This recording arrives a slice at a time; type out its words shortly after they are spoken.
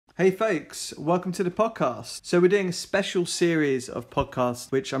Hey folks, welcome to the podcast. So we're doing a special series of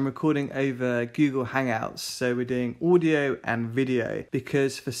podcasts which I'm recording over Google Hangouts. So we're doing audio and video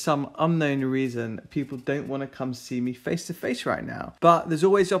because for some unknown reason, people don't want to come see me face to face right now. But there's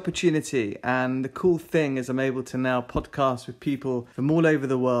always opportunity, and the cool thing is I'm able to now podcast with people from all over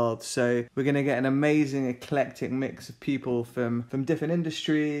the world. So we're going to get an amazing eclectic mix of people from different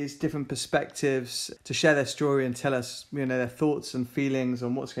industries, different perspectives to share their story and tell us, their thoughts and feelings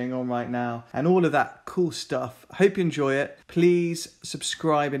on what's going on right now and all of that cool stuff. Hope you enjoy it. Please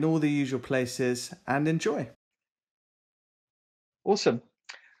subscribe in all the usual places and enjoy. Awesome.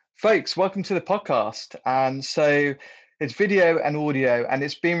 Folks, welcome to the podcast. And so it's video and audio, and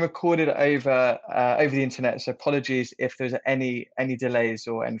it's being recorded over the internet. So apologies if there's any delays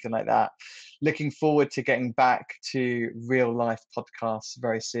or anything like that. Looking forward to getting back to real life podcasts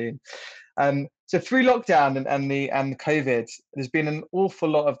very soon. So through lockdown and the COVID, there's been an awful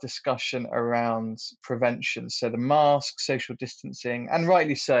lot of discussion around prevention. So the mask, social distancing, and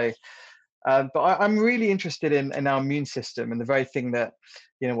rightly so. But I'm really interested in our immune system and the very thing that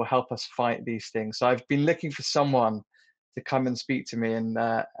will help us fight these things. So I've been looking for someone to come and speak to me, and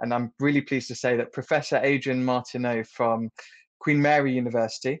I'm really pleased to say that Professor Adrian Martineau from Queen Mary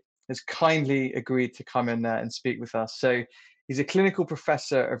University has kindly agreed to come in and speak with us. So he's a clinical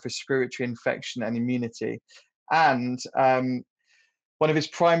professor of respiratory infection and immunity, and one of his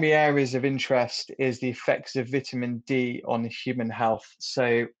primary areas of interest is the effects of vitamin D on human health.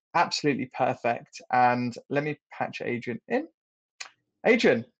 So absolutely perfect. And let me patch Adrian in.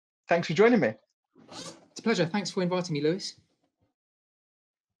 Adrian, thanks for joining me. It's a pleasure. Thanks for inviting me, Lewis.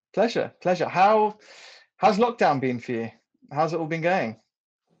 Pleasure. How's lockdown been for you? How's it all been going?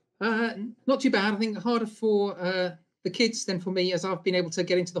 Not too bad. I think harder for the kids than for me, as I've been able to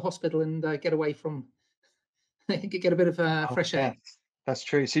get into the hospital and get away from, get a bit of fresh air. That's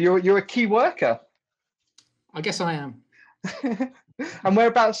true. So you're a key worker. I guess I am. And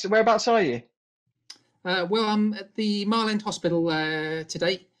whereabouts are you? Well, I'm at the Maleh Hospital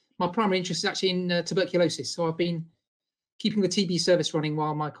today. My primary interest is actually in tuberculosis, so I've been keeping the TB service running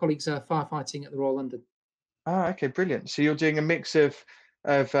while my colleagues are firefighting at the Royal London. Oh, okay, brilliant. So you're doing a mix of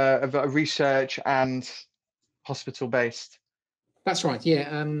research and hospital based. That's right.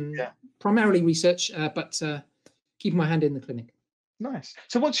 Yeah. Primarily research, but keeping my hand in the clinic. Nice.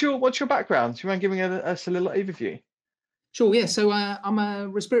 So what's your background? Do you mind giving us a little overview? Sure. Yeah. So I'm a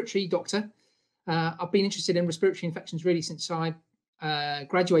respiratory doctor. I've been interested in respiratory infections really since I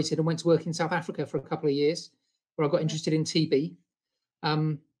graduated and went to work in South Africa for a couple of years, where I got interested in TB.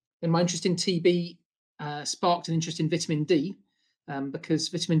 And my interest in TB sparked an interest in vitamin D, because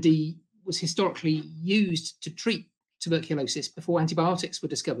vitamin D was historically used to treat tuberculosis before antibiotics were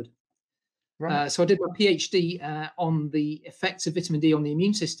discovered. Right. So I did my PhD on the effects of vitamin D on the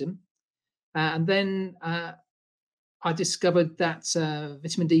immune system. And then I discovered that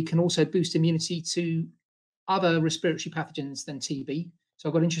vitamin D can also boost immunity to other respiratory pathogens than TB. So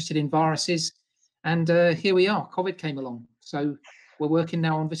I got interested in viruses, and here we are. COVID came along. So we're working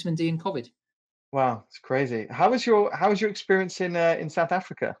now on vitamin D and COVID. Wow, it's crazy. How was your experience in South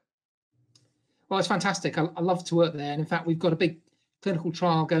Africa? Well, it's fantastic. I love to work there. And in fact, we've got a big clinical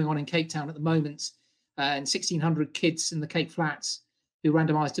trial going on in Cape Town at the moment, and 1,600 kids in the Cape Flats who are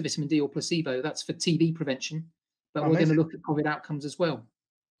randomized to vitamin D or placebo. That's for TB prevention, but we're going to look at COVID outcomes as well.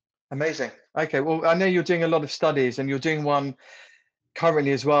 Amazing. Okay, well, I know you're doing a lot of studies, and you're doing one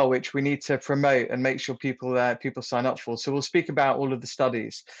currently as well, which we need to promote and make sure people sign up for. So we'll speak about all of the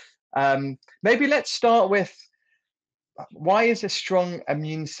studies. Maybe let's start with, why is a strong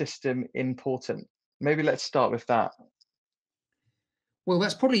immune system important? Maybe let's start with that. Well,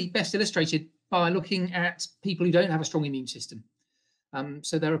 that's probably best illustrated by looking at people who don't have a strong immune system.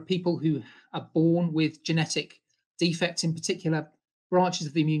 So there are people who are born with genetic defects in particular branches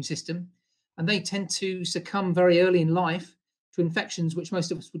of the immune system, and they tend to succumb very early in life to infections which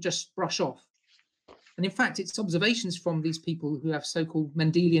most of us would just brush off. And in fact, it's observations from these people who have so-called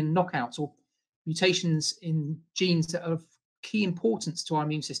Mendelian knockouts, or mutations in genes that are of key importance to our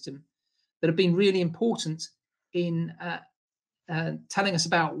immune system, that have been really important in telling us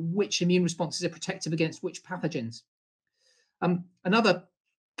about which immune responses are protective against which pathogens. Another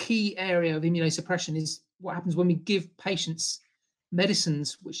key area of immunosuppression is what happens when we give patients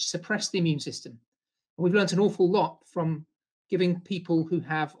medicines which suppress the immune system. And we've learned an awful lot from giving people who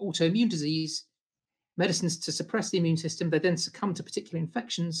have autoimmune disease medicines to suppress the immune system. They then succumb to particular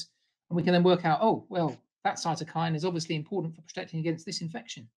infections, and we can then work out, oh, well, that cytokine is obviously important for protecting against this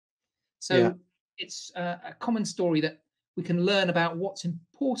infection. So it's a common story that we can learn about what's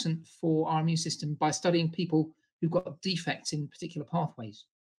important for our immune system by studying people who've got defects in particular pathways.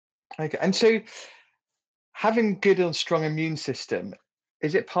 Okay. And so having good and strong immune system,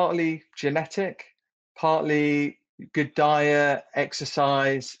 is it partly genetic, partly good diet,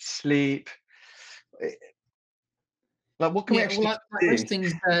 exercise, sleep? Eh, Like, what can we Yeah, well, actually like do? most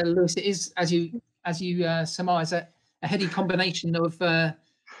things, Lewis, it is as you surmise a heady combination of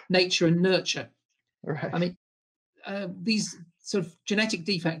nature and nurture. I Right. mean, these sort of genetic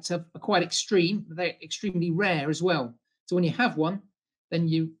defects are quite extreme. They're extremely rare as well. So when you have one, then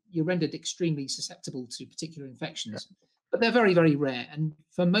you're rendered extremely susceptible to particular Yeah. infections. But they're very, very rare. And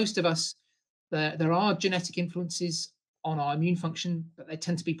for most of us, there are genetic influences on our immune function, but they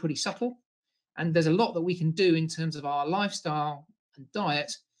tend to be pretty subtle. And there's a lot that we can do in terms of our lifestyle and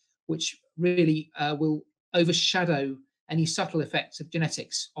diet, which really will overshadow any subtle effects of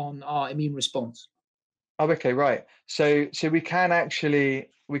genetics on our immune response. Oh, okay, right. So we can actually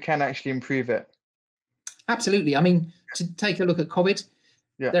improve it. Absolutely. I mean, to take a look at COVID,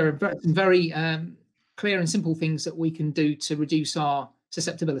 Yeah. there are some very clear and simple things that we can do to reduce our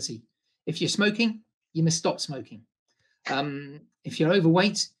susceptibility. If you're smoking, you must stop smoking. If you're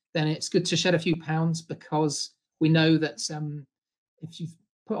overweight, then it's good to shed a few pounds, because we know that if you've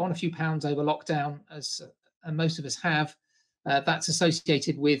put on a few pounds over lockdown, as most of us have, that's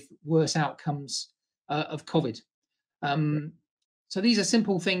associated with worse outcomes of COVID. Um, so these are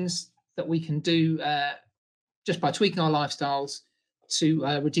simple things that we can do just by tweaking our lifestyles to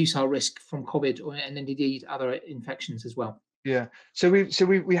reduce our risk from COVID, and indeed other infections as well. Yeah. So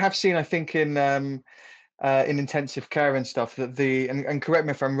we have seen, I think, in intensive care and stuff, that and correct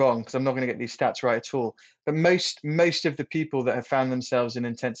me if I'm wrong, because I'm not going to get these stats right at all, but most of the people that have found themselves in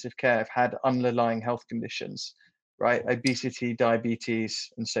intensive care have had underlying health conditions, right? Obesity,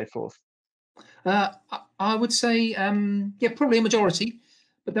 diabetes, and so forth. I would say, yeah, probably a majority,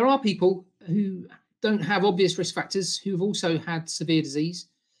 but there are people who don't have obvious risk factors who've also had severe disease.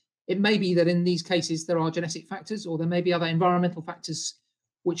 It may be that in these cases there are genetic factors, or there may be other environmental factors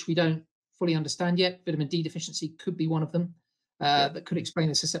which we don't fully understand yet. Vitamin D deficiency could be one of them, Yeah. that could explain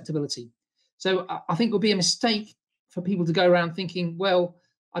the susceptibility. So I think it would be a mistake for people to go around thinking, well,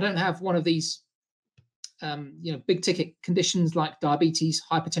 I don't have one of these big ticket conditions like diabetes,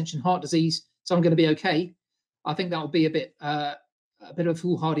 hypertension, heart disease, so I'm going to be okay. I think that will be a bit of a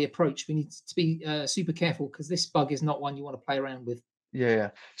foolhardy approach. We need to be super careful, because this bug is not one you want to play around with. Yeah,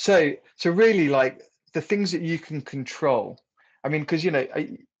 yeah. So really, like, the things that you can control. I mean, because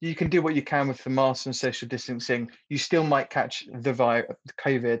you can do what you can with the masks and social distancing. You still might catch the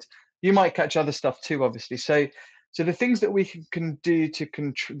COVID. You might catch other stuff too, obviously. So the things that we can do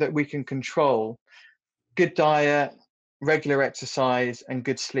that we can control: good diet, regular exercise, and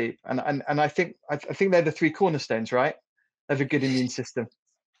good sleep. And I think they're the three cornerstones, right, of a good immune system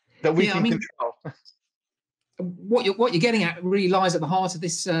that we Yeah, I can mean, control. what you're getting at really lies at the heart of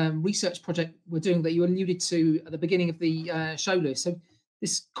this research project we're doing that you alluded to at the beginning of the show, Lewis. So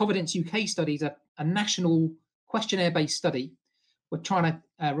this Covidence UK study is a national questionnaire-based study. We're trying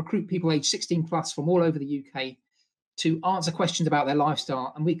to recruit people aged 16 plus from all over the UK to answer questions about their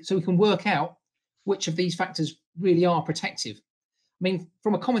lifestyle, and we can work out which of these factors really are protective. I mean,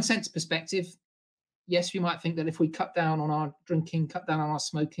 from a common sense perspective, yes, we might think that if we cut down on our drinking, cut down on our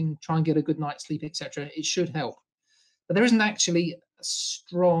smoking, try and get a good night's sleep, etc., it should help. But there isn't actually a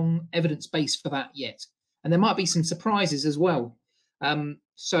strong evidence base for that yet. And there might be some surprises as well.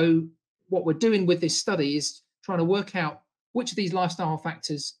 So what we're doing with this study is trying to work out which of these lifestyle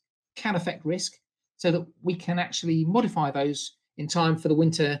factors can affect risk, so that we can actually modify those in time for the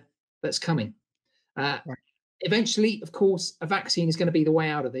winter that's coming. Uh, Right. Eventually, of course, a vaccine is going to be the way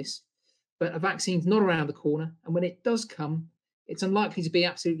out of this, but a vaccine's not around the corner. And when it does come, it's unlikely to be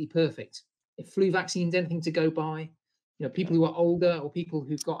absolutely perfect. If flu vaccine's anything to go by, people who are older or people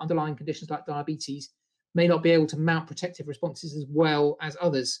who've got underlying conditions like diabetes may not be able to mount protective responses as well as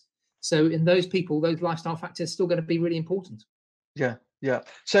others. So in those people, those lifestyle factors are still going to be really important. Yeah, yeah.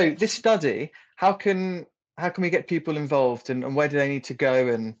 So this study, how can we get people involved, and where do they need to go?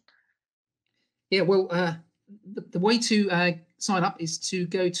 And Yeah, well, the way to sign up is to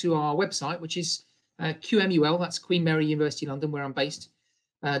go to our website, which is QMUL, that's Queen Mary University London, where I'm based,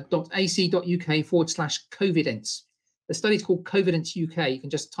 .ac.uk/Covidence. The study is called Covidence UK. You can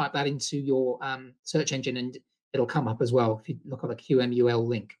just type that into your search engine and it'll come up as well if you look at the QMUL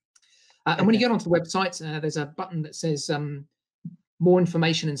link. And when you okay, get onto the website, there's a button that says more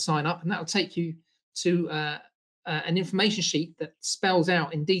information and sign up, and that'll take you to an information sheet that spells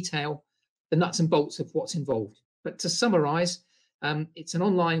out in detail the nuts and bolts of what's involved. But to summarize, it's an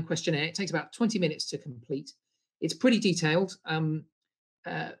online questionnaire. It takes about 20 minutes to complete. It's pretty detailed, and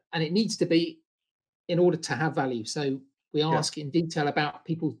it needs to be in order to have value. So We Yeah. ask in detail about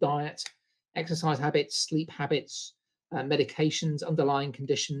people's diet, exercise habits, sleep habits, medications, underlying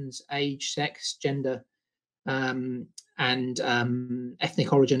conditions, age, sex, gender, and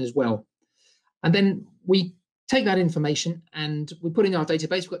ethnic origin as well. And then we take that information and we put it in our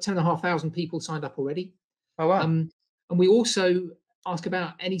database. We've got 10,500 people signed up already. Oh, wow. And we also ask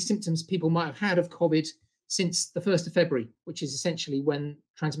about any symptoms people might have had of COVID since the 1st of February, which is essentially when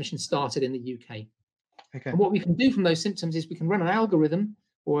transmission started in the UK. Okay. And what we can do from those symptoms is we can run an algorithm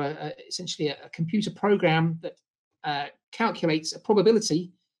or essentially a computer program that calculates a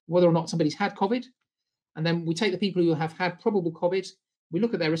probability whether or not somebody's had COVID. And then we take the people who have had probable COVID, we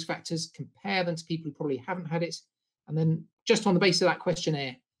look at their risk factors, compare them to people who probably haven't had it. And then just on the basis of that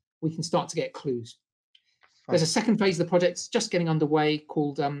questionnaire, we can start to get clues. There's a second phase of the project just getting underway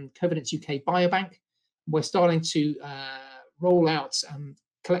called Covidence UK Biobank. We're starting to roll out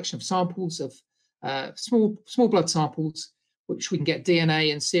collection of samples of small blood samples, which we can get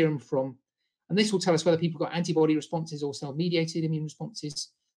DNA and serum from. And this will tell us whether people got antibody responses or cell-mediated immune responses.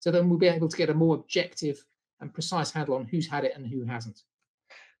 So then we'll be able to get a more objective and precise handle on who's had it and who hasn't.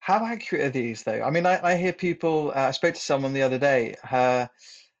 How accurate are these, though? I mean, I hear people, I spoke to someone the other day, her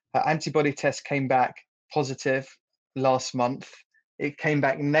antibody test came back positive last month. It came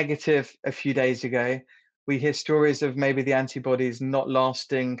back negative a few days ago. We hear stories of maybe the antibodies not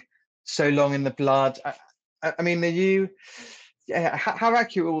lasting so long in the blood. I mean, how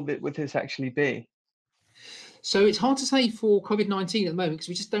accurate would this actually be? So it's hard to say for COVID-19 at the moment because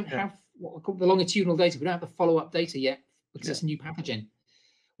we just don't have what we call the longitudinal data. We don't have the follow-up data yet because it's a new pathogen.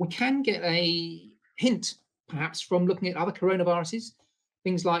 We can get a hint, perhaps, from looking at other coronaviruses,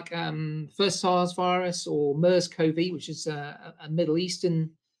 things like first SARS virus or MERS-CoV, which is a Middle Eastern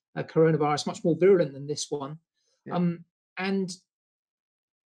coronavirus, much more virulent than this one. And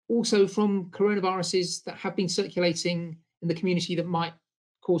also from coronaviruses that have been circulating in the community that might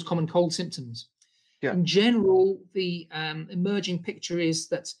cause common cold symptoms. In general, the emerging picture is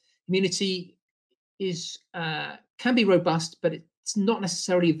that immunity can be robust, but it's not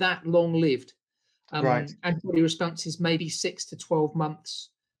necessarily that long-lived. Antibody responses may be 6 to 12 months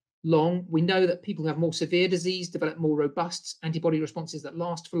long. We know that people who have more severe disease develop more robust antibody responses that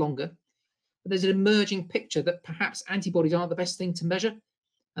last for longer. But there's an emerging picture that perhaps antibodies aren't the best thing to measure,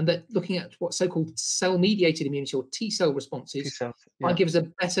 and that looking at what so-called cell-mediated immunity or T-cell responses might give us a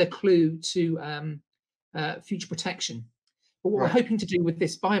better clue to future protection. But what we're hoping to do with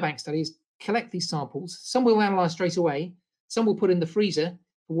this biobank study is collect these samples. Some we'll analyze straight away. Some we'll put in the freezer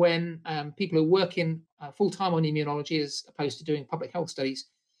when people who are working full-time on immunology as opposed to doing public health studies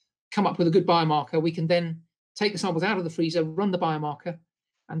come up with a good biomarker. We can then take the samples out of the freezer, run the biomarker,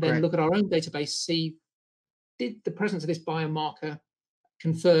 and then look at our own database, see did the presence of this biomarker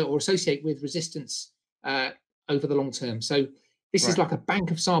confer or associate with resistance over the long term. So this is like a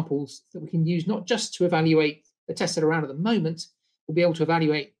bank of samples that we can use not just to evaluate the tests that are around at the moment, we'll be able to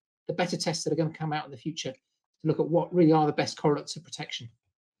evaluate the better tests that are going to come out in the future to look at what really are the best correlates of protection.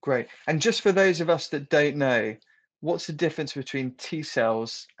 Great. And just for those of us that don't know, what's the difference between T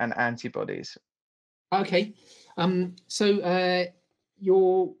cells and antibodies? Okay. So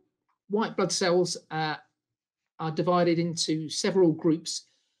your white blood cells are divided into several groups,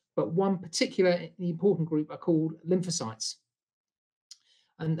 but one particular important group are called lymphocytes.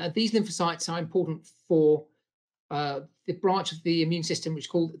 And these lymphocytes are important for the branch of the immune system, which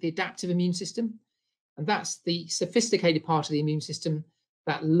is called the adaptive immune system. And that's the sophisticated part of the immune system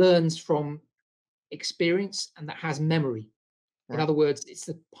that learns from experience and that has memory. In other words, it's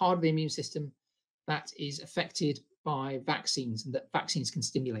the part of the immune system that is affected by vaccines and that vaccines can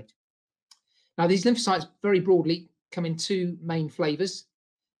stimulate. Now, these lymphocytes very broadly come in two main flavors.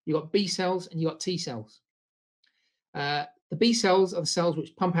 You've got B cells and you've got T cells. The B cells are the cells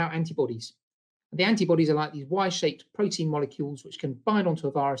which pump out antibodies. And the antibodies are like these Y-shaped protein molecules which can bind onto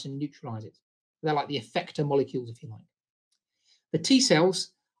a virus and neutralize it. They're like the effector molecules, if you like. The T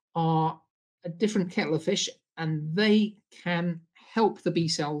cells are a different kettle of fish, and they can help the B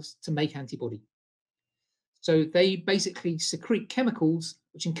cells to make antibody. So they basically secrete chemicals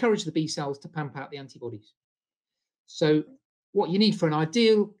which encourage the B cells to pump out the antibodies. So what you need for an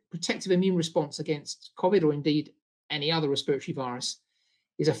ideal protective immune response against COVID or indeed any other respiratory virus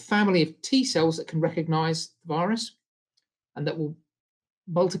is a family of T cells that can recognize the virus and that will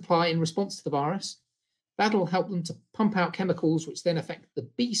multiply in response to the virus. That'll help them to pump out chemicals which then affect the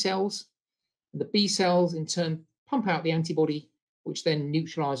B cells, and the B cells in turn pump out the antibody which then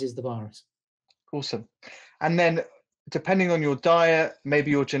neutralizes the virus. Awesome. And then depending on your diet,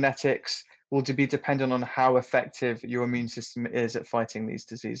 maybe your genetics, will be dependent on how effective your immune system is at fighting these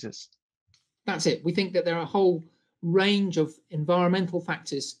diseases. That's it. We think that there are a whole range of environmental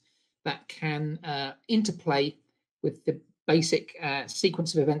factors that can interplay with the basic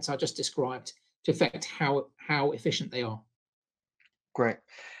sequence of events I just described to affect how efficient they are. Great.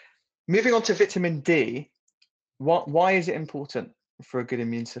 Moving on to vitamin D, why is it important for a good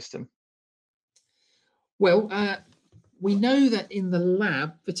immune system? Well, we know that in the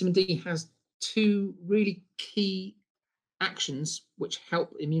lab, vitamin D has two really key actions which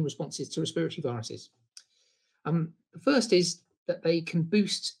help immune responses to respiratory viruses. The first is that they can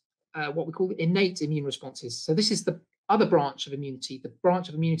boost what we call innate immune responses. So this is the other branch of immunity, the branch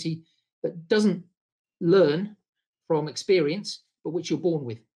of immunity that doesn't learn from experience, but which you're born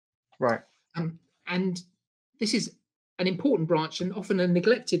with. Right. And this is an important branch and often a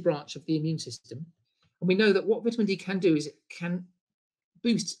neglected branch of the immune system. And we know that what vitamin D can do is it can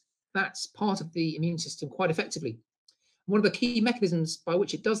boost that part of the immune system quite effectively. One of the key mechanisms by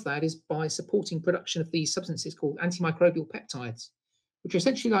which it does that is by supporting production of these substances called antimicrobial peptides, which are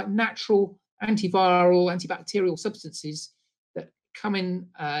essentially like natural antiviral, antibacterial substances that come in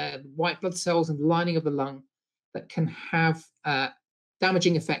white blood cells and the lining of the lung that can have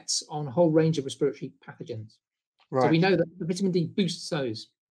damaging effects on a whole range of respiratory pathogens. Right. So we know that the vitamin D boosts those.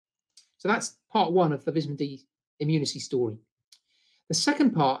 So that's part one of the vitamin D immunity story. The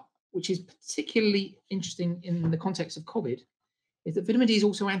second part, which is particularly interesting in the context of COVID, is that vitamin D is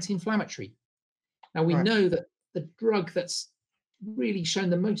also anti-inflammatory. Now, we know that the drug that's really shown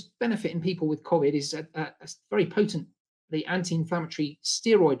the most benefit in people with COVID is a very potent, the anti-inflammatory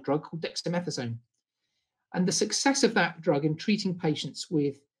steroid drug called dexamethasone. And the success of that drug in treating patients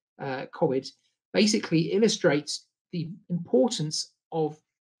with COVID basically illustrates the importance of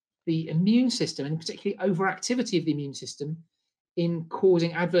the immune system, and particularly overactivity of the immune system, in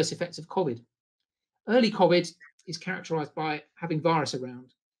causing adverse effects of COVID. Early COVID is characterized by having virus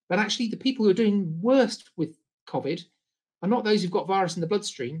around, but actually the people who are doing worst with COVID are not those who've got virus in the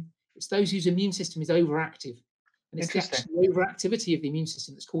bloodstream, it's those whose immune system is overactive. And it's the actual overactivity of the immune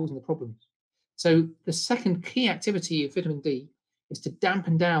system that's causing the problems. So the second key activity of vitamin D is to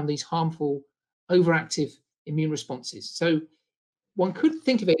dampen down these harmful overactive immune responses. So one could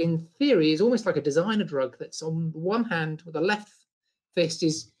think of it in theory as almost like a designer drug that's on the one hand with the left fist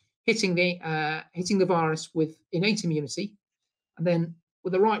is hitting the virus with innate immunity, and then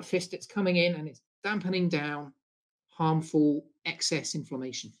with the right fist it's coming in and it's dampening down harmful excess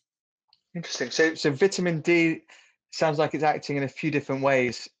inflammation. Interesting. So vitamin D sounds like it's acting in a few different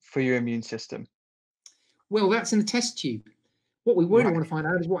ways for your immune system. Well, that's in the test tube. What we really want to find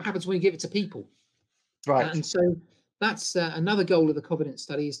out is what happens when you give it to people. Right. And so that's another goal of the COVID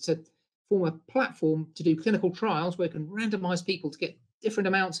study, is to form a platform to do clinical trials where you can randomize people to get different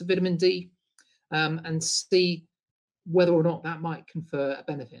amounts of vitamin D and see whether or not that might confer a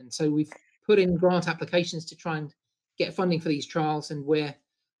benefit. And so we've put in grant applications to try and get funding for these trials, and we're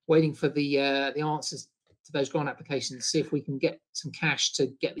waiting for the answers to those grant applications, see if we can get some cash to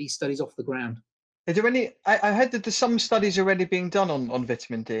get these studies off the ground. Is there any? I heard that there's some studies already being done on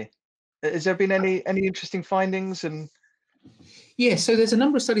vitamin D. Has there been any interesting findings? And yeah, so there's a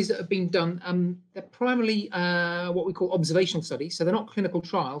number of studies that have been done. They're primarily what we call observational studies. So they're not clinical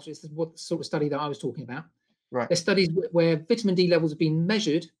trials. It's what sort of study that I was talking about. Right. They're studies where vitamin D levels have been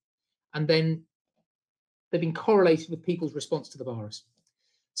measured, and then they've been correlated with people's response to the virus.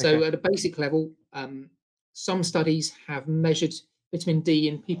 So at a basic level, some studies have measured vitamin D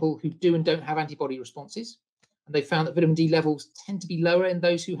in people who do and don't have antibody responses. And they found that vitamin D levels tend to be lower in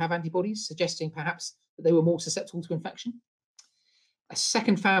those who have antibodies, suggesting perhaps that they were more susceptible to infection. A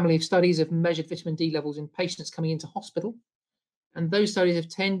second family of studies have measured vitamin D levels in patients coming into hospital. And those studies have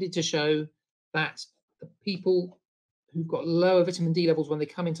tended to show that the people who've got lower vitamin D levels when they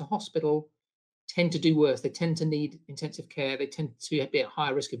come into hospital tend to do worse. They tend to need intensive care. They tend to be at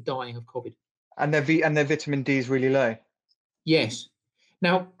higher risk of dying of COVID. And their vitamin D is really low. Yes.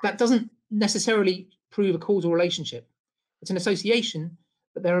 Now, that doesn't necessarily prove a causal relationship. It's an association,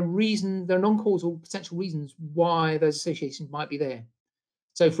 but there are non-causal potential reasons why those associations might be there.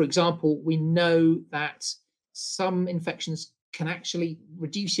 So, for example, we know that some infections can actually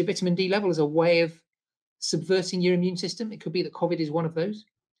reduce your vitamin D level as a way of subverting your immune system. It could be that COVID is one of those.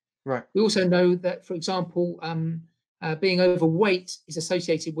 Right. We also know that, for example, being overweight is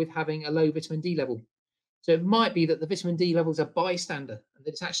associated with having a low vitamin D level. So it might be that the vitamin D levels are bystander, and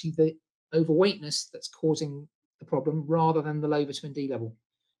that it's actually the overweightness that's causing the problem rather than the low vitamin D level.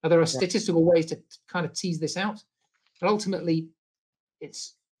 Now, there are statistical ways to kind of tease this out, but ultimately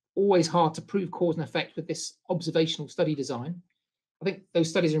it's always hard to prove cause and effect with this observational study design. I think those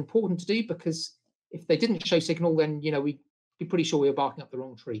studies are important to do because if they didn't show signal, then we'd be pretty sure we were barking up the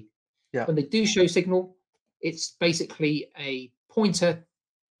wrong tree. Yeah. When they do show signal, It's basically a pointer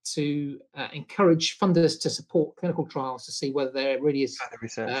to encourage funders to support clinical trials to see whether there really is Further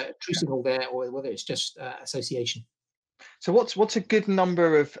research. true signal there, or whether it's just association. So what's a good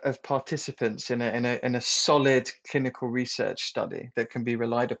number of participants in a solid clinical research study that can be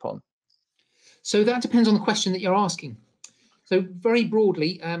relied upon? So that depends on the question that you're asking. So very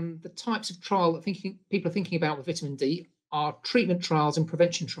broadly, the types of trial that people are thinking about with vitamin D are treatment trials and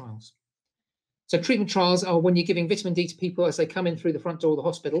prevention trials. So treatment trials are when you're giving vitamin D to people as they come in through the front door of the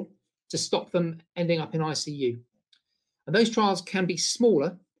hospital to stop them ending up in ICU. And those trials can be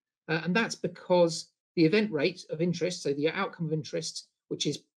smaller, and that's because the event rate of interest, so the outcome of interest, which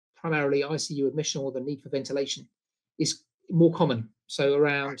is primarily ICU admission or the need for ventilation, is more common. So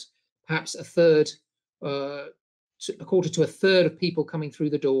around perhaps a third, a quarter to a third of people coming through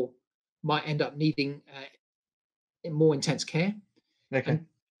the door might end up needing more intense care. Okay. And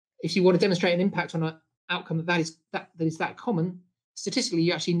if you want to demonstrate an impact on an outcome that is that common, statistically,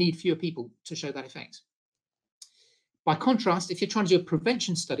 you actually need fewer people to show that effect. By contrast, if you're trying to do a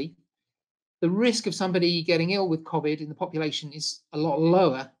prevention study, the risk of somebody getting ill with COVID in the population is a lot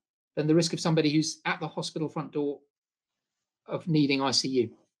lower than the risk of somebody who's at the hospital front door of needing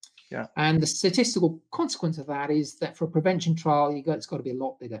ICU. Yeah. And the statistical consequence of that is that for a prevention trial, it's got to be a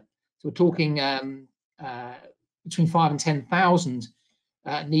lot bigger. So we're talking between 5 and 10,000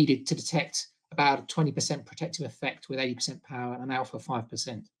 needed to detect about a 20% protective effect with 80% power and an alpha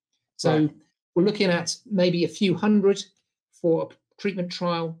 5%. So Right. we're looking at maybe a few hundred for a treatment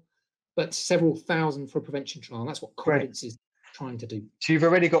trial, but several thousand for a prevention trial. That's what Confidence is trying to do. So you've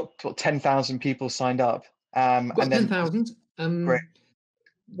already got 10,000 people signed up. We've got And then 10,000. great.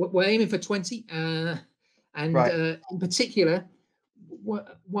 We're aiming for 20. Right. In particular,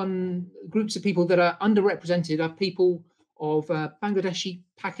 one groups of people that are underrepresented are people of Bangladeshi,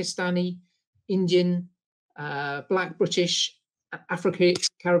 Pakistani, Indian, Black, British, African,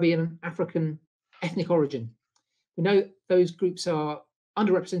 Caribbean, and African ethnic origin. We know those groups are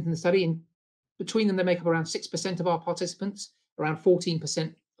underrepresented in the study, and between them, they make up around 6% of our participants, around 14%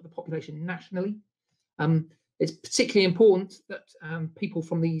 of the population nationally. It's particularly important that people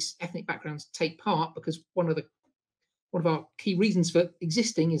from these ethnic backgrounds take part, because one of our key reasons for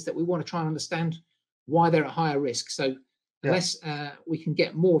existing is that we want to try and understand why they're at higher risk. So unless we can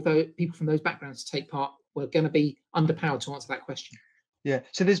get more of those people from those backgrounds to take part, we're going to be underpowered to answer that question. Yeah.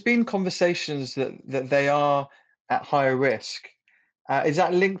 So there's been conversations that they are at higher risk. Is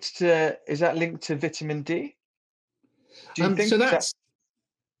that linked to vitamin D? Do you think So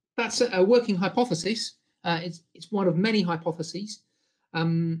that's a working hypothesis. It's one of many hypotheses. I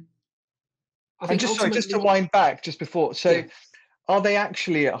think just to wind back just before, so Yeah. are they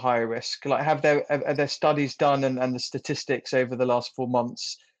actually at higher risk? Like, are there studies done and the statistics over the last 4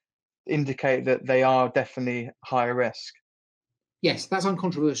 months indicate that they are definitely higher risk? Yes, that's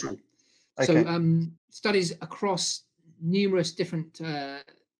uncontroversial. Okay. So studies across numerous different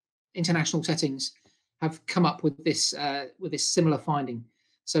international settings have come up with this similar finding.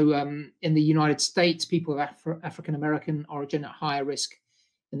 So in the United States, people of African American origin are at higher risk.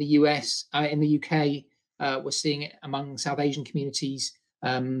 In the US, in the UK, we're seeing it among South Asian communities,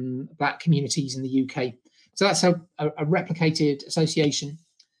 Black communities in the UK. So that's a replicated association.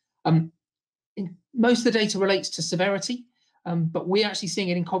 Most of the data relates to severity, but we're actually seeing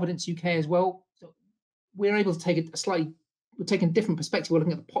it in Confidence UK as well. So we're able to take we're taking a different perspective. We're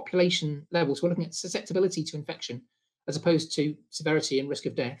looking at the population level. So we're looking at susceptibility to infection as opposed to severity and risk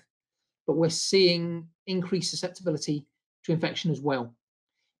of death. But we're seeing increased susceptibility to infection as well.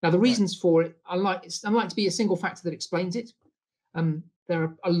 Now, the reasons for it are unlikely to be a single factor that explains it. There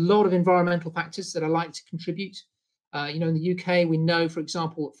are a lot of environmental factors that are likely to contribute. In the UK, we know, for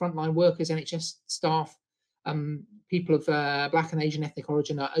example, frontline workers, NHS staff, people of Black and Asian ethnic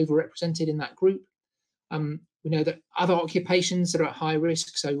origin are overrepresented in that group. We know that other occupations that are at high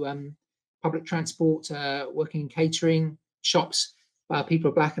risk, so public transport, working in catering, shops, people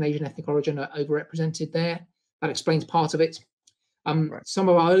of Black and Asian ethnic origin are overrepresented there. That explains part of it. Some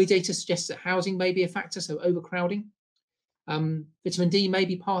of our early data suggests that housing may be a factor, so overcrowding. Vitamin D may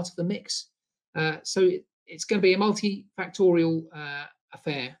be part of the mix. So it's going to be a multifactorial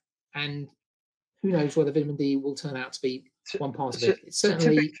affair, and who knows whether vitamin D will turn out to be one part of it. It's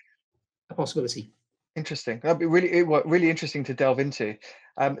certainly a possibility. Interesting. That'd be really interesting to delve into.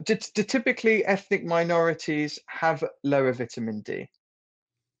 Do typically ethnic minorities have lower vitamin D?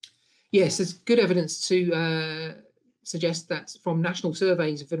 Yes, there's good evidence to suggest that from national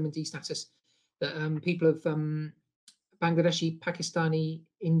surveys of vitamin D status, that people of Bangladeshi, Pakistani,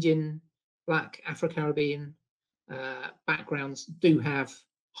 Indian, Black, Afro-Caribbean backgrounds do have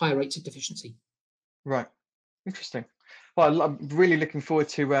higher rates of deficiency. Right. Interesting. Well, I'm really looking forward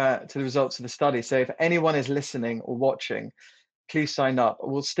to the results of the study. So if anyone is listening or watching, please sign up.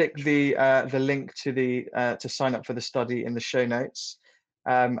 We'll stick the link to the to sign up for the study in the show notes,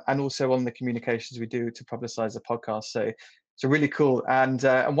 and also on the communications we do to publicize the podcast. So really cool. And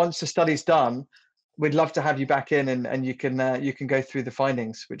once the study's done, we'd love to have you back in, and you can go through the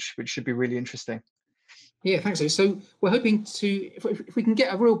findings, which should be really interesting. Yeah, thanks. So we're hoping to, if we can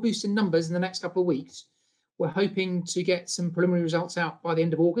get a real boost in numbers in the next couple of weeks, we're hoping to get some preliminary results out by the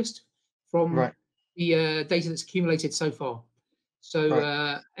end of August from Right. the data that's accumulated so far. So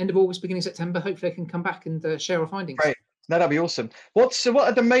Right. end of August, beginning of September, hopefully I can come back and share our findings. Great. No, that'd be awesome. What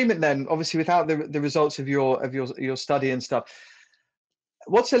at the moment then? Obviously, without the results of your study and stuff,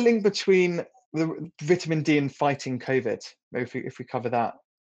 what's the link between the vitamin D and fighting COVID? Maybe if we cover that.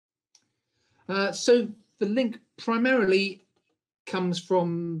 So the link primarily comes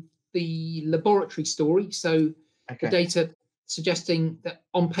from the laboratory story. So the data suggesting that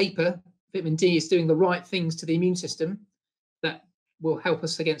on paper, vitamin D is doing the right things to the immune system that will help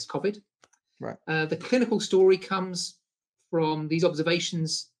us against COVID. Right. The clinical story comes from these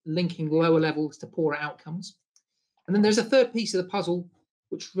observations linking lower levels to poorer outcomes. And then there's a third piece of the puzzle,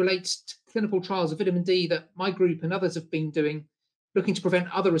 which relates to clinical trials of vitamin D that my group and others have been doing, looking to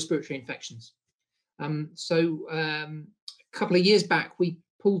prevent other respiratory infections. A couple of years back, we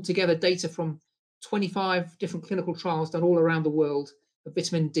pulled together data from 25 different clinical trials done all around the world of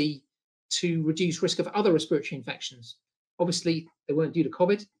vitamin D to reduce risk of other respiratory infections. Obviously, they weren't due to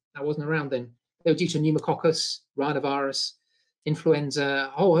COVID. That wasn't around then. They were due to pneumococcus, rhinovirus, influenza,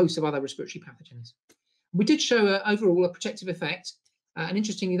 a whole host of other respiratory pathogens. We did show overall a protective effect. And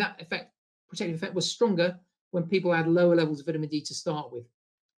interestingly, that protective effect was stronger when people had lower levels of vitamin D to start with.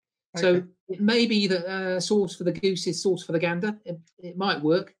 So it may be that sauce for the goose is sauce for the gander. It might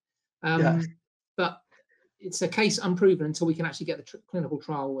work, but it's a case unproven until we can actually get the clinical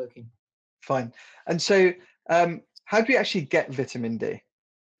trial working. Fine. And so how do you actually get vitamin D?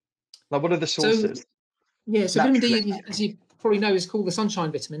 Like, what are the sources? So vitamin D, as you probably know, is called the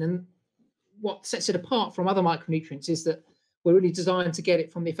sunshine vitamin. And what sets it apart from other micronutrients is that we're really designed to get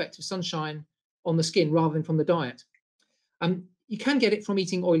it from the effect of sunshine on the skin rather than from the diet. You can get it from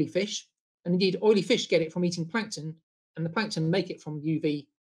eating oily fish, and indeed oily fish get it from eating plankton, and the plankton make it from UV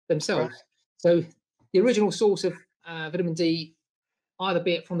themselves. Right. So the original source of vitamin D, either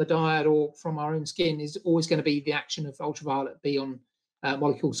be it from the diet or from our own skin, is always going to be the action of ultraviolet B on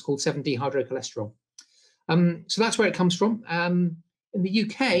molecules called 7-dehydrocholesterol. So that's where it comes from. In the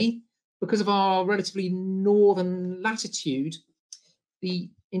UK, because of our relatively northern latitude, the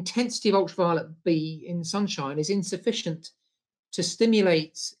intensity of ultraviolet B in sunshine is insufficient to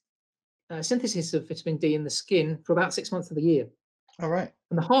stimulate synthesis of vitamin D in the skin for about 6 months of the year. All right.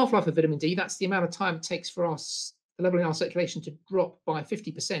 And the half-life of vitamin D, that's the amount of time it takes for us, the level in our circulation to drop by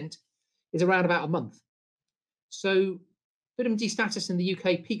 50%, is around about a month. So vitamin D status in the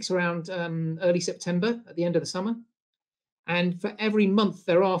UK peaks around early September at the end of the summer. And for every month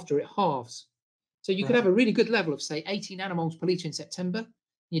thereafter, it halves. So you could have a really good level of, say, 80 nanomoles per litre in September.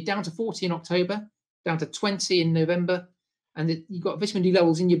 You're down to 40 in October, down to 20 in November. And you've got vitamin D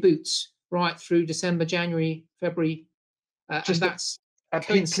levels in your boots right through December, January, February. And that's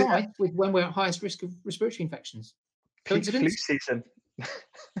coincides with when we're at highest risk of respiratory infections. Coincidence? Flu season.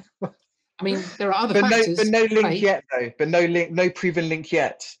 I mean, there are other factors. But no link yet, though. But no proven link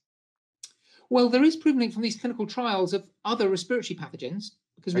yet. Well, there is proven link from these clinical trials of other respiratory pathogens,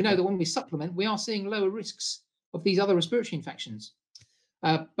 because we know that when we supplement, we are seeing lower risks of these other respiratory infections.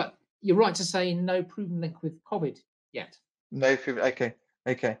 But you're right to say no proven link with COVID yet. No proven.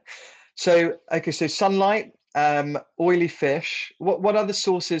 Okay. So sunlight, oily fish. What other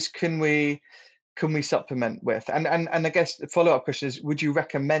sources can we supplement with? And I guess the follow-up question is, would you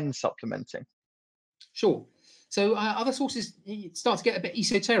recommend supplementing? Sure. So other sources start to get a bit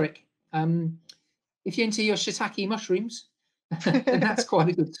esoteric. If you're into your shiitake mushrooms, then that's quite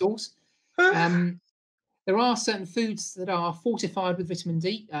a good source. There are certain foods that are fortified with vitamin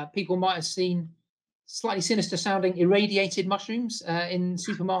D. People might have seen slightly sinister sounding irradiated mushrooms in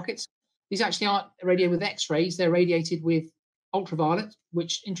supermarkets. These actually aren't irradiated with X-rays. They're irradiated with ultraviolet,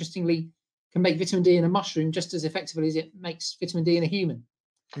 which interestingly can make vitamin D in a mushroom just as effectively as it makes vitamin D in a human.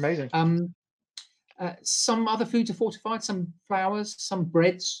 Amazing. Some other foods are fortified, some flours, some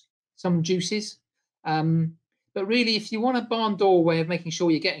breads, some juices. But really, if you want a barn door way of making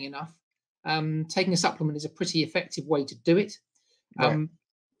sure you're getting enough, taking a supplement is a pretty effective way to do it. Right.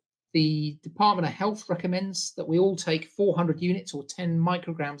 The Department of Health recommends that we all take 400 units or 10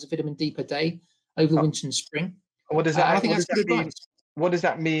 micrograms of vitamin D per day over the winter and spring. What does that? I think that's good advice. What does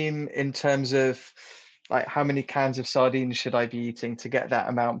that mean in terms of like how many cans of sardines should I be eating to get that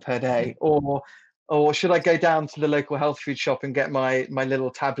amount per day, or should I go down to the local health food shop and get my little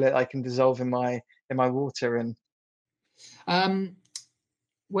tablet I can dissolve in my water? And Um,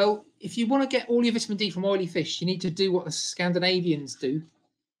 well, if you want to get all your vitamin D from oily fish, you need to do what the Scandinavians do,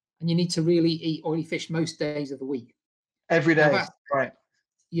 and you need to really eat oily fish most days of the week. every Now day, that, right?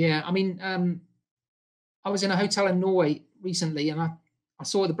 yeah, I mean, I was in a hotel in Norway recently, and I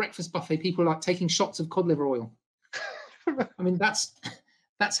saw at the breakfast buffet people like taking shots of cod liver oil. I mean, that's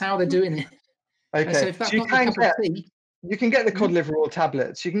how they're doing it. So Okay, if so that's not your cup of tea, you can get the mhm, cod liver oil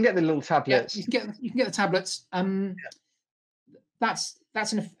tablets. You can get the little yeah, tablets. you can get the tablets.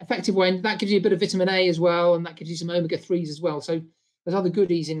 That's an effective way, and that gives you a bit of vitamin A as well, and that gives you some omega-3s as well. So there's other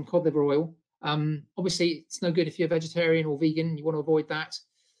goodies in cod liver oil. Obviously, it's no good if you're vegetarian or vegan. You want to avoid that.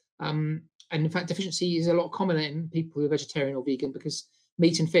 And in fact, deficiency is a lot commoner in people who are vegetarian or vegan because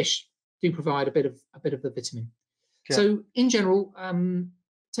meat and fish do provide a bit of the vitamin. Yeah. So in general,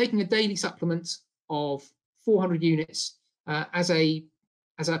 taking a daily supplement of 400 units as a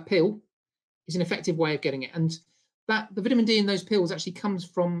pill is an effective way of getting it. And that the vitamin D in those pills actually comes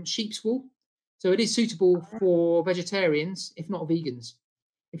from sheep's wool. So it is suitable for vegetarians, if not vegans.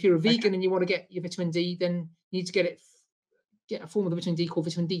 If you're a vegan Okay. and you want to get your vitamin D, then you need to get a form of the vitamin D called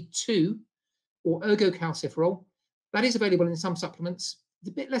vitamin D2 or ergocalciferol. That is available in some supplements. It's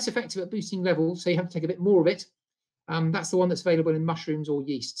a bit less effective at boosting levels, so you have to take a bit more of it. That's the one that's available in mushrooms or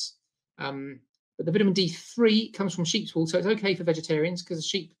yeasts. But the vitamin D3 comes from sheep's wool, so it's okay for vegetarians because the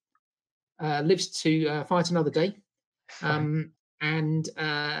sheep lives to fight another day. And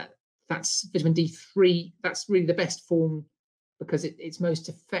that's vitamin D3. That's really the best form because it's most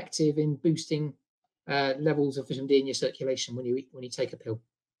effective in boosting levels of vitamin D in your circulation when you take a pill.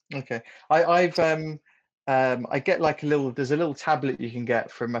 Okay. I get like there's a little tablet you can get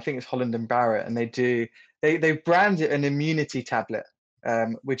from, I think it's Holland and Barrett, and they brand it an immunity tablet,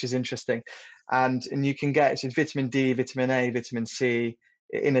 which is interesting. And you can get, it's vitamin D, vitamin A, vitamin C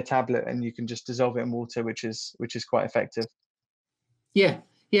in a tablet, and you can just dissolve it in water, which is quite effective. Yeah,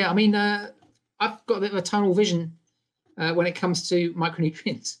 yeah. I mean, I've got a bit of a tunnel vision when it comes to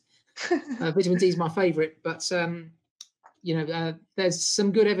micronutrients. Vitamin D is my favorite, but there's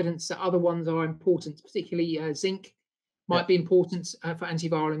some good evidence that other ones are important, particularly zinc might be important for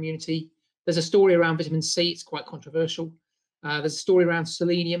antiviral immunity. There's a story around vitamin C, it's quite controversial. There's a story around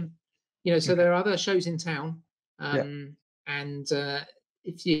selenium, so there are other shows in town. And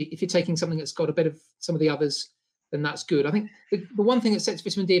if you're taking something that's got a bit of some of the others, then that's good. I think the one thing that sets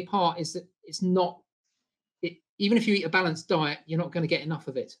vitamin D apart is that it's not, even if you eat a balanced diet, you're not going to get enough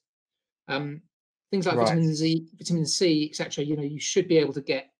of it. Things like Right. vitamin C, etc. You should be able to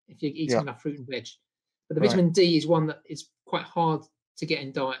get if you're eating Yeah. enough fruit and veg. But the Right. vitamin D is one that is quite hard to get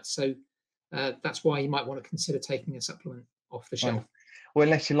in diet, so that's why you might want to consider taking a supplement off the shelf. Right. Well,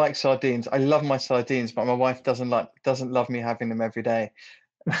 unless you like sardines, I love my sardines, but my wife doesn't love me having them every day.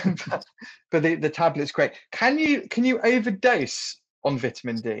 but the tablet's great. Can you overdose on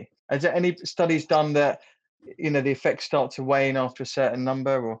vitamin D? Is there any studies done that the effects start to wane after a certain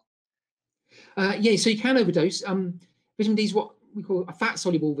number? Or Yeah, so you can overdose. Vitamin D is what we call a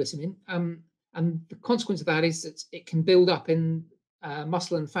fat-soluble vitamin, and the consequence of that is that it can build up in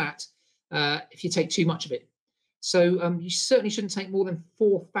muscle and fat if you take too much of it. So you certainly shouldn't take more than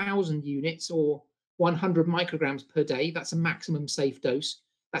 4,000 units or 100 micrograms per day. That's a maximum safe dose.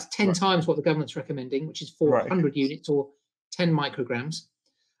 That's 10 times what the government's recommending, which is 400 units or 10 micrograms.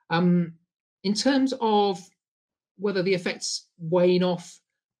 In terms of whether the effects wane off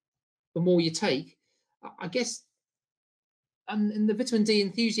the more you take, I guess in the vitamin D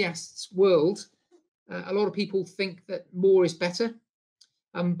enthusiasts world, a lot of people think that more is better.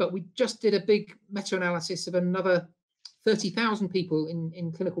 But we just did a big meta-analysis of another 30,000 people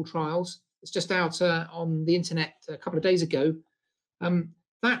in clinical trials. It's just out on the internet a couple of days ago.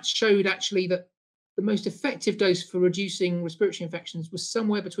 That showed actually that the most effective dose for reducing respiratory infections was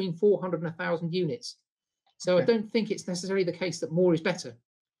somewhere between 400 and 1,000 units. So I don't think it's necessarily the case that more is better.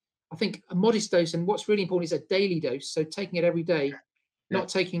 I think a modest dose, and what's really important is a daily dose. So taking it every day, not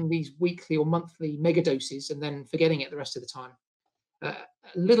taking these weekly or monthly mega doses and then forgetting it the rest of the time.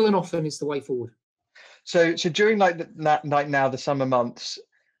 Little and often is the way forward. So during now the summer months,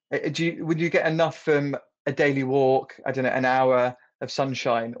 would you get enough from a daily walk? I don't know, an hour of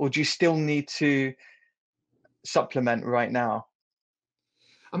sunshine, or do you still need to supplement right now?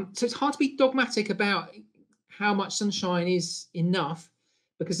 So it's hard to be dogmatic about how much sunshine is enough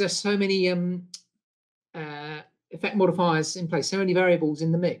because there's so many effect modifiers in place, so many variables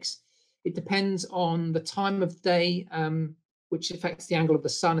in the mix. It depends on the time of day, which affects the angle of the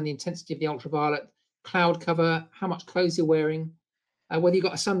sun and the intensity of the ultraviolet. cloud cover, how much clothes you're wearing, whether you've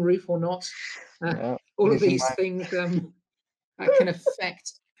got a sunroof or not. Yeah, All of losing these my things that can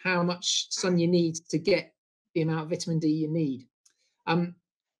affect how much sun you need to get the amount of vitamin D you need.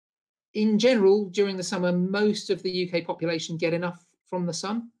 In general, during the summer, most of the UK population get enough from the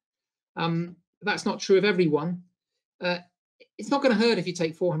sun. That's not true of everyone. It's not going to hurt if you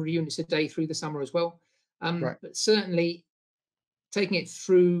take 400 units a day through the summer as well. right. But certainly taking it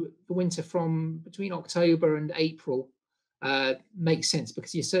through the winter from between October and April makes sense,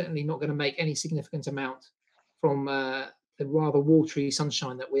 because you're certainly not going to make any significant amount from the rather watery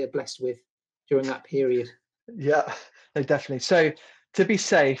sunshine that we're blessed with during that period. Yeah, no, definitely. So to be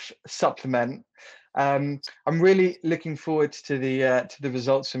safe, supplement. I'm really looking forward to the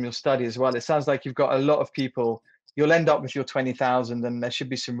results from your study as well. It sounds like you've got a lot of people. You'll end up with your 20,000, and there should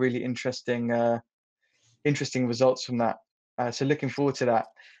be some really interesting results from that. So looking forward to that.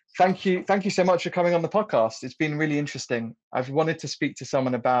 Thank you so much for coming on the podcast. It's been really interesting. I've wanted to speak to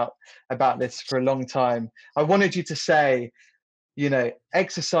someone about this for a long time. I wanted you to say,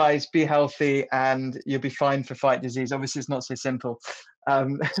 exercise, be healthy, and you'll be fine for fight disease. Obviously, it's not so simple,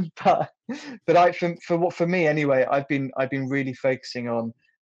 but for me anyway, I've been really focusing on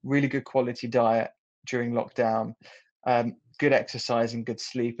really good quality diet during lockdown, good exercise and good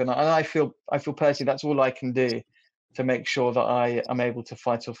sleep, and I feel personally that's all I can do to make sure that I am able to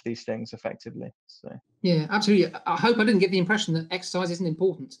fight off these things effectively. So Yeah, absolutely. I hope I didn't get the impression that exercise isn't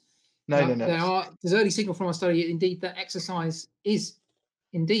important. no. There's early signal from our study, indeed, that exercise is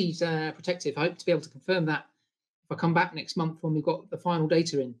indeed protective. I hope to be able to confirm that if I come back next month when we've got the final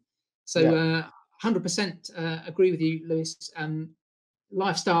data in. So Yeah. 100% agree with you, Lewis.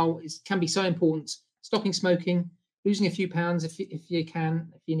 Lifestyle can be so important. Stopping smoking, losing a few pounds if you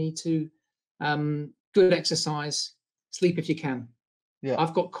can, if you need to, good exercise, sleep if you can. Yeah,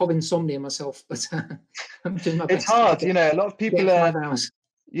 I've got cob insomnia myself, but I'm doing my it's best to hard. get A lot of people 5 hours.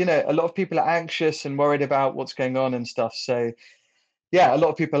 a lot of people are anxious and worried about what's going on and stuff. So yeah, a lot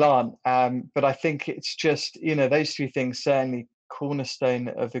of people aren't. But I think it's just, those three things certainly cornerstone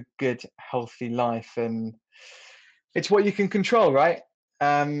of a good, healthy life. And it's what you can control, right?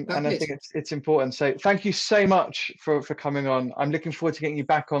 That's And I it. think it's important. So thank you so much for coming on. I'm looking forward to getting you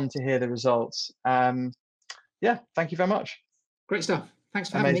back on to hear the results. Yeah, thank you very much. Great stuff. Thanks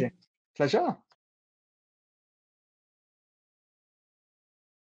for having me. Amazing. Pleasure.